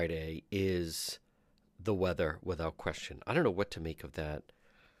Friday is the weather, without question. I don't know what to make of that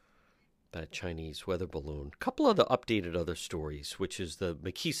Chinese weather balloon. A couple other updated other stories, which is the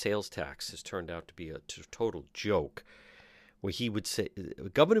McKee sales tax has turned out to be a total joke, where he would say,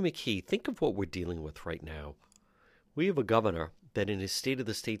 Governor McKee, think of what we're dealing with right now. We have a governor that in his State of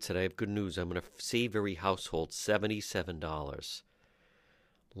the State said, I have good news, I'm going to save every household $77.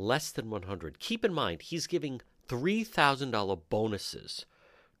 Less than $100. Keep in mind, he's giving $3,000 bonuses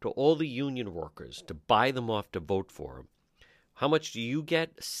to all the union workers to buy them off to vote for him. How much do you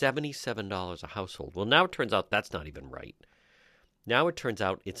get? $77 a household. Well, now it turns out that's not even right. Now it turns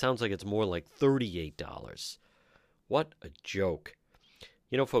out it sounds like it's more like $38. What a joke.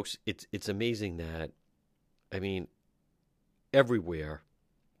 You know, folks, it's amazing that, I mean, everywhere,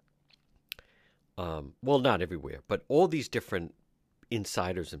 well, not everywhere, but all these different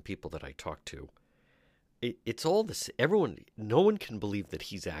insiders and people that I talk to, it's all this. No one can believe that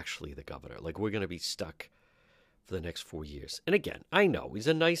he's actually the governor. Like, we're going to be stuck for the next 4 years. And again, I know he's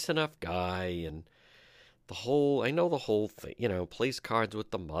a nice enough guy, and I know the whole thing, you know, plays cards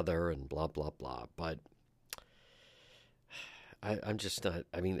with the mother and blah, blah, blah. But I'm just not,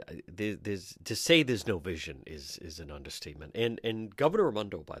 I mean, there's to say there's no vision is an understatement. And Governor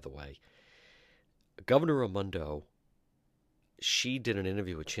Raimondo, by the way, Governor Raimondo, she did an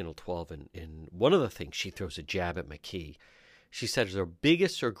interview with Channel 12, and one of the things she throws a jab at McKee. She said her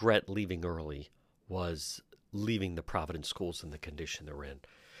biggest regret leaving early was leaving the Providence schools in the condition they're in.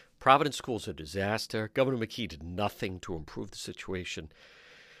 Providence schools are a disaster. Governor McKee did nothing to improve the situation.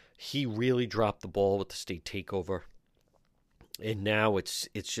 He really dropped the ball with the state takeover. And now it's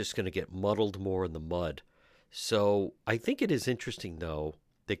just going to get muddled more in the mud. So I think it is interesting, though,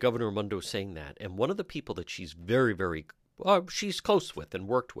 that Governor Raimondo is saying that. And one of the people that she's very, very she's close with and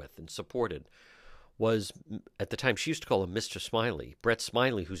worked with and supported was, at the time, she used to call him Mr. Smiley, Brett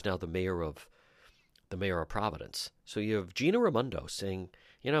Smiley, who's now the mayor of Providence. So you have Gina Raimondo saying,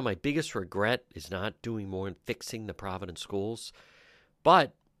 you know, my biggest regret is not doing more in fixing the Providence schools.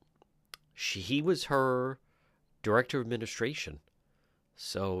 But he was her director of administration.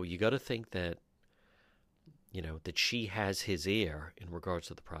 So you got to think that, you know, that she has his ear in regards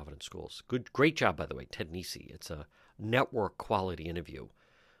to the Providence schools. Great job, by the way, Ted Nesi. It's a network quality interview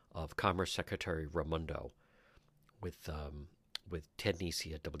of Commerce Secretary Raimondo with Ted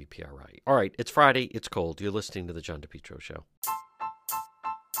Nesi at WPRI. All right, it's Friday. It's cold. You're listening to The John DePietro Show.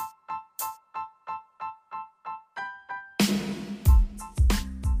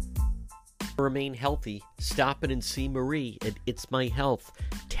 Remain healthy. Stop in and see Marie at It's My Health,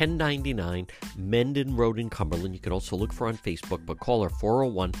 1099 Mendon Road in Cumberland. You can also look for her on Facebook, but call her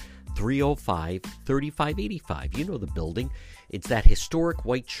 401-305-3585. You know the building. It's that historic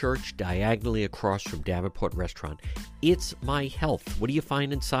white church diagonally across from Davenport Restaurant. It's My Health. What do you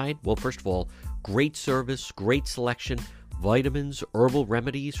find inside? Well, first of all, great service, great selection, vitamins, herbal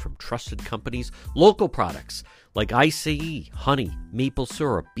remedies from trusted companies, local products like ICE, honey, maple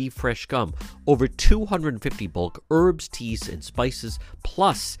syrup, beef fresh gum, over 250 bulk herbs, teas, and spices,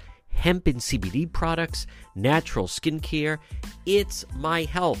 plus hemp and CBD products, natural skincare. It's My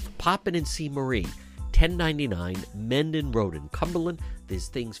Health. Pop in and see Marie. 1099 Mendon Road in Cumberland. There's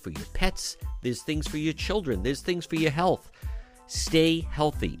things for your pets. There's things for your children. There's things for your health. Stay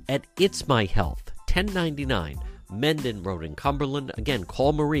healthy at It's My Health, 1099 Mendon Road in Cumberland. Again,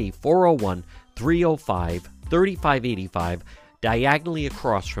 call Marie, 401-305-3585. 305-3585, diagonally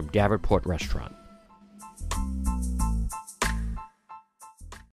across from Davenport Restaurant.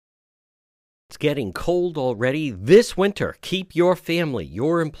 It's getting cold already. This winter, keep your family,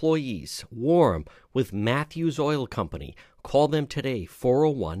 your employees warm with Matthews Oil Company. Call them today,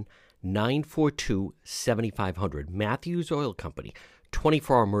 401-942-7500. Matthews Oil Company,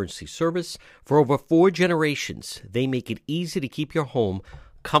 24-hour emergency service. For over 4 generations, they make it easy to keep your home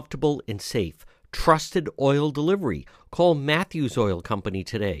comfortable and safe. Trusted oil delivery. Call Matthews Oil Company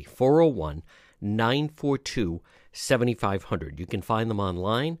today, 401-942-7500. You can find them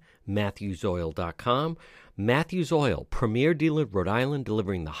online, matthewsoil.com. Matthews Oil, premier dealer in Rhode Island,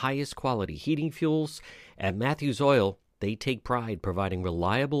 delivering the highest quality heating fuels. At Matthews Oil, they take pride providing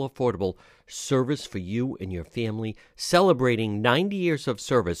reliable, affordable service for you and your family. Celebrating 90 years of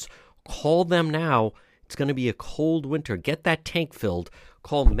service. Call them now. It's going to be a cold winter. Get that tank filled.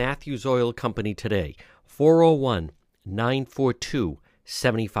 Call Matthews Oil Company today,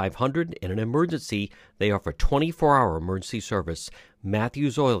 401-942-7500. In an emergency, they offer 24-hour emergency service.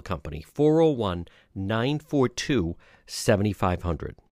 Matthews Oil Company, 401-942-7500.